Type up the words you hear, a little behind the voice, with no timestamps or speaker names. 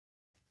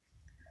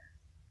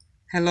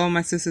Hello,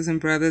 my sisters and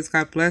brothers.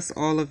 God bless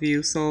all of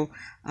you.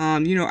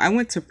 I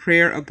went to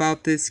prayer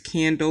about this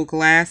candle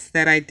glass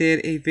that I did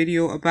a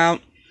video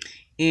about.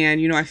 And,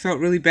 I felt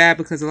really bad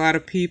because a lot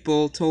of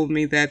people told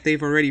me that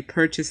they've already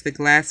purchased the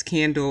glass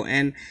candle.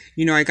 And,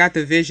 I got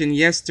the vision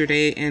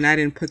yesterday and I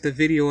didn't put the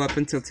video up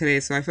until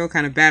today. So I felt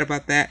kind of bad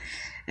about that.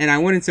 And I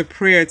went into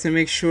prayer to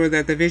make sure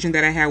that the vision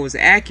that I had was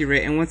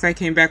accurate. And once I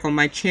came back on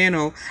my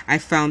channel, I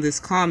found this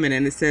comment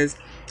and it says,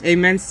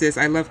 "Amen, sis.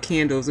 I love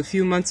candles. A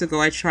few months ago,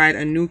 I tried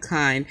a new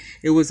kind.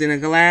 It was in a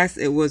glass.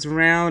 It was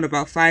round,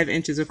 about 5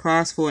 inches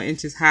across, 4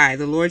 inches high.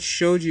 The Lord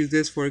showed you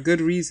this for a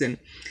good reason.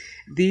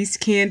 These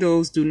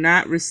candles do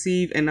not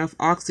receive enough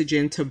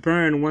oxygen to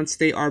burn once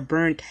they are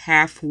burnt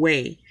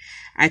halfway.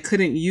 I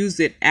couldn't use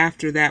it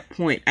after that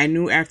point. I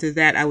knew after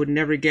that I would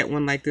never get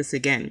one like this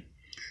again.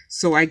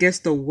 So I guess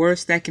the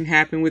worst that can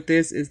happen with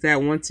this is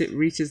that once it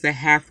reaches the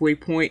halfway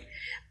point,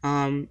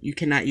 you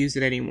cannot use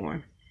it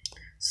anymore.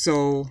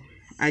 So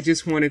I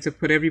just wanted to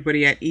put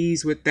everybody at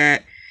ease with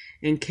that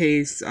in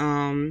case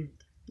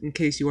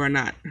you are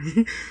not.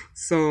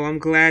 So I'm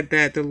glad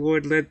that the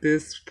Lord led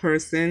this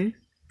person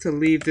to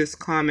leave this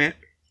comment.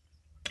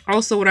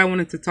 Also, what I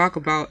wanted to talk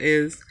about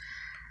is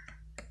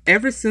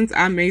ever since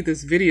I made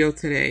this video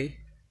today,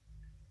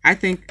 I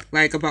think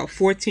like about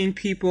 14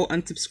 people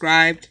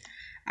unsubscribed.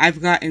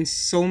 I've gotten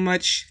so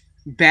much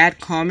bad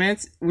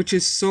comments, which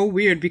is so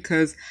weird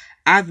because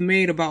I've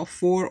made about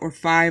 4 or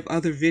 5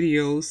 other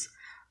videos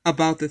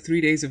about the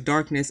 3 days of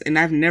darkness and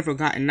I've never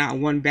gotten not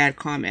one bad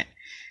comment.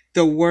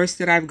 The worst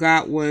that I've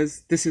got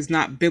was, "This is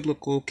not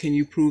biblical. Can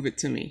you prove it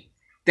to me?"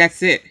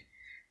 That's it.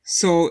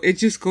 So it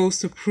just goes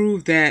to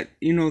prove that,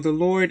 the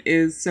Lord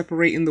is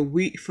separating the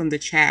wheat from the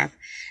chaff.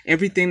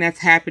 Everything that's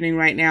happening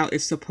right now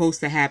is supposed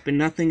to happen.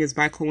 Nothing is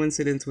by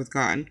coincidence with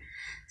God.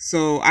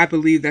 So I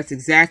believe that's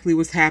exactly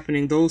what's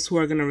happening. Those who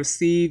are going to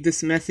receive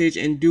this message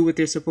and do what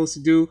they're supposed to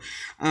do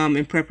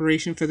in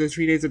preparation for the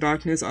 3 days of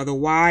darkness are the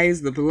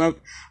wise, the beloved,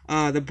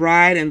 the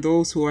bride, and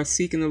those who are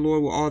seeking the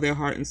Lord with all their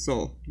heart and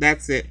soul.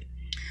 That's it.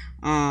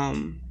 For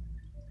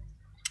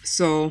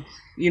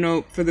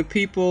the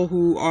people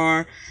who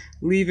are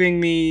leaving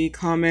me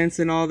comments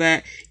and all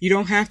that, you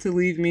don't have to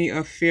leave me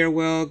a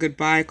farewell,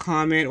 goodbye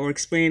comment or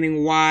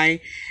explaining why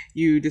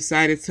you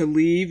decided to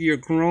leave. You're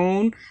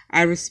grown.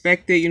 I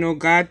respect it.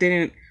 God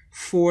didn't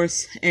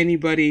force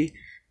anybody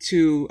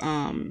to,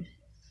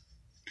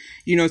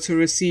 to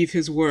receive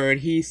his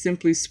word. He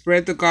simply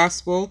spread the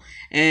gospel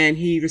and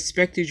he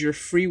respected your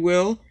free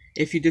will.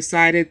 If you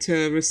decided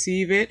to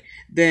receive it,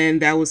 then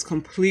that was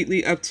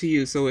completely up to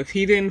you. So if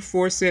he didn't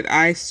force it,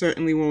 I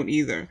certainly won't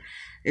either.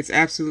 It's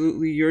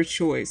absolutely your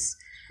choice.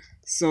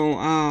 So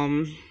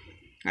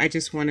I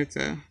just wanted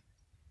to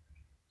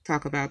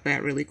talk about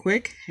that really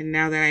quick. And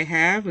now that I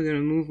have, we're going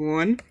to move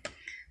on.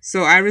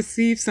 So I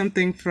received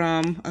something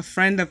from a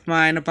friend of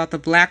mine about the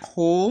black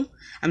hole.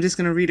 I'm just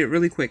going to read it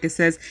really quick. It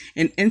says,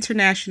 "An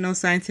international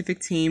scientific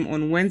team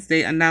on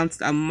Wednesday announced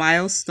a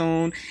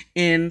milestone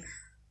in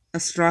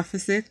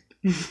astrophysics.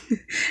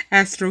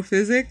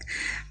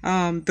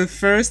 The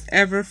first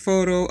ever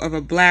photo of a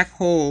black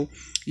hole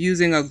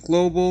using a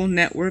global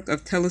network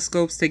of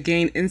telescopes to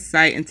gain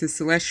insight into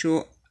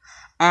celestial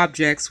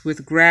objects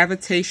with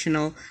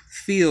gravitational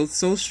fields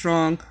so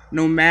strong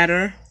no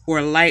matter or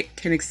light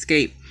can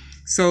escape."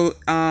 So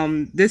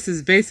this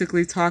is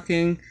basically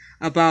talking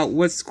about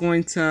what's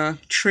going to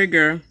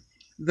trigger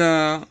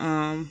the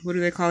what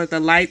do they call it, the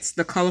lights,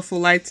 the colorful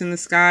lights in the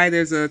sky.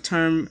 There's a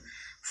term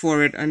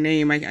for it, a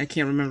name, I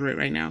can't remember it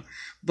right now,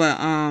 but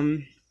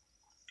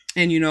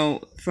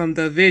from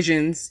the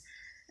visions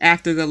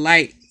after the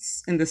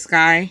lights in the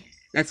sky,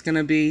 that's going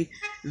to be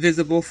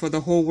visible for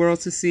the whole world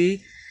to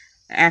see.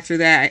 After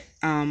that,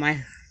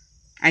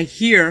 I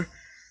hear a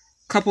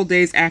couple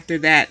days after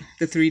that,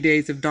 the 3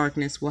 days of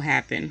darkness will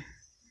happen.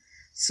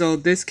 So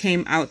this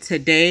came out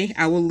today.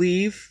 I will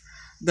leave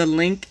the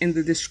link in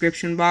the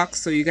description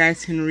box so you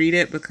guys can read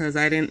it because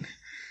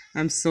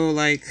I'm so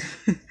like,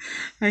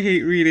 I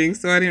hate reading,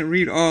 so I didn't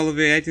read all of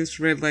it. I just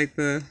read like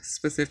the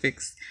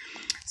specifics.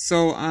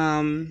 So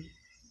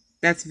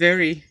that's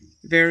very,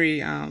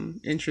 very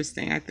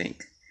interesting, I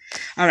think.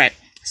 All right,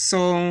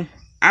 so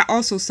I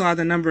also saw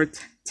the number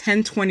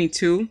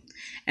 1022,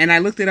 and I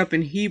looked it up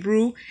in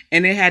Hebrew,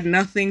 and it had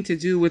nothing to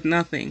do with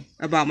nothing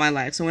about my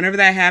life. So whenever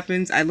that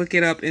happens, I look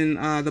it up in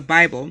the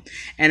Bible,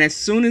 and as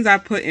soon as I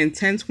put in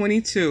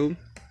 1022,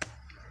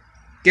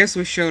 guess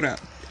what showed up?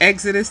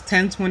 Exodus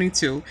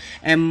 10:22,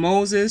 "And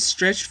Moses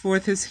stretched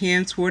forth his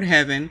hand toward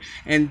heaven,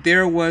 and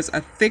there was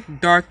a thick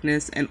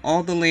darkness in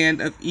all the land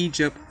of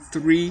Egypt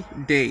 3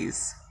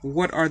 days."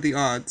 What are the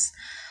odds?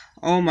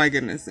 Oh my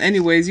goodness.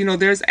 Anyways,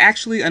 there's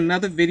actually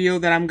another video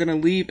that I'm going to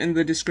leave in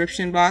the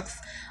description box.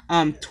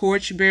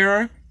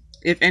 Torchbearer.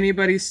 If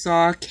anybody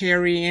saw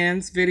Carrie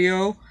Ann's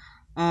video,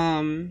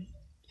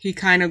 he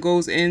kind of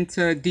goes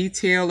into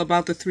detail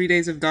about the 3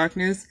 days of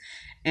darkness.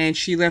 And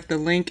she left a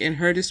link in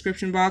her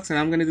description box, and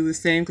I'm going to do the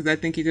same because I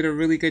think he did a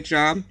really good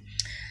job.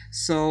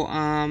 So,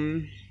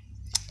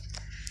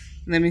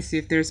 let me see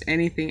if there's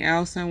anything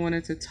else I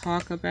wanted to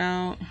talk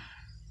about.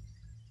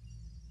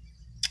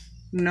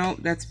 Nope,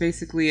 that's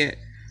basically it.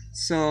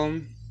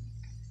 So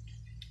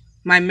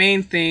my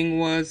main thing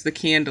was the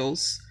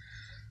candles.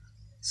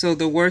 So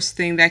the worst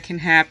thing that can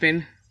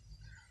happen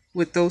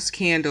with those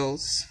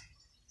candles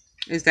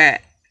is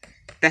that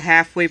the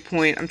halfway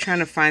point, I'm trying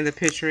to find the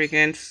picture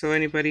again, so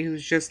anybody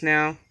who's just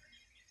now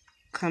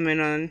coming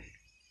on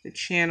the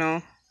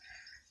channel,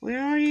 where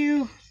are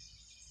you?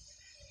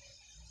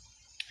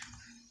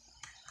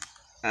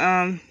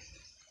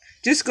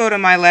 Just go to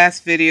my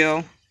last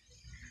video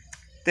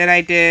that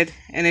I did,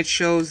 and it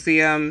shows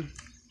the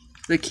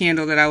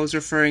candle that I was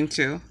referring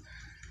to.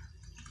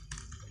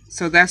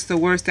 So that's the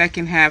worst that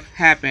can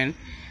happen.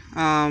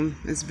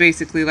 It's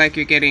basically like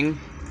you're getting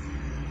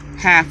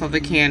half of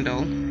a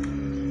candle.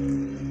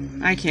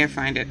 I can't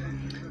find it.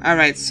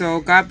 Alright,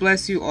 so God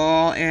bless you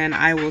all, and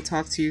I will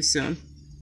talk to you soon.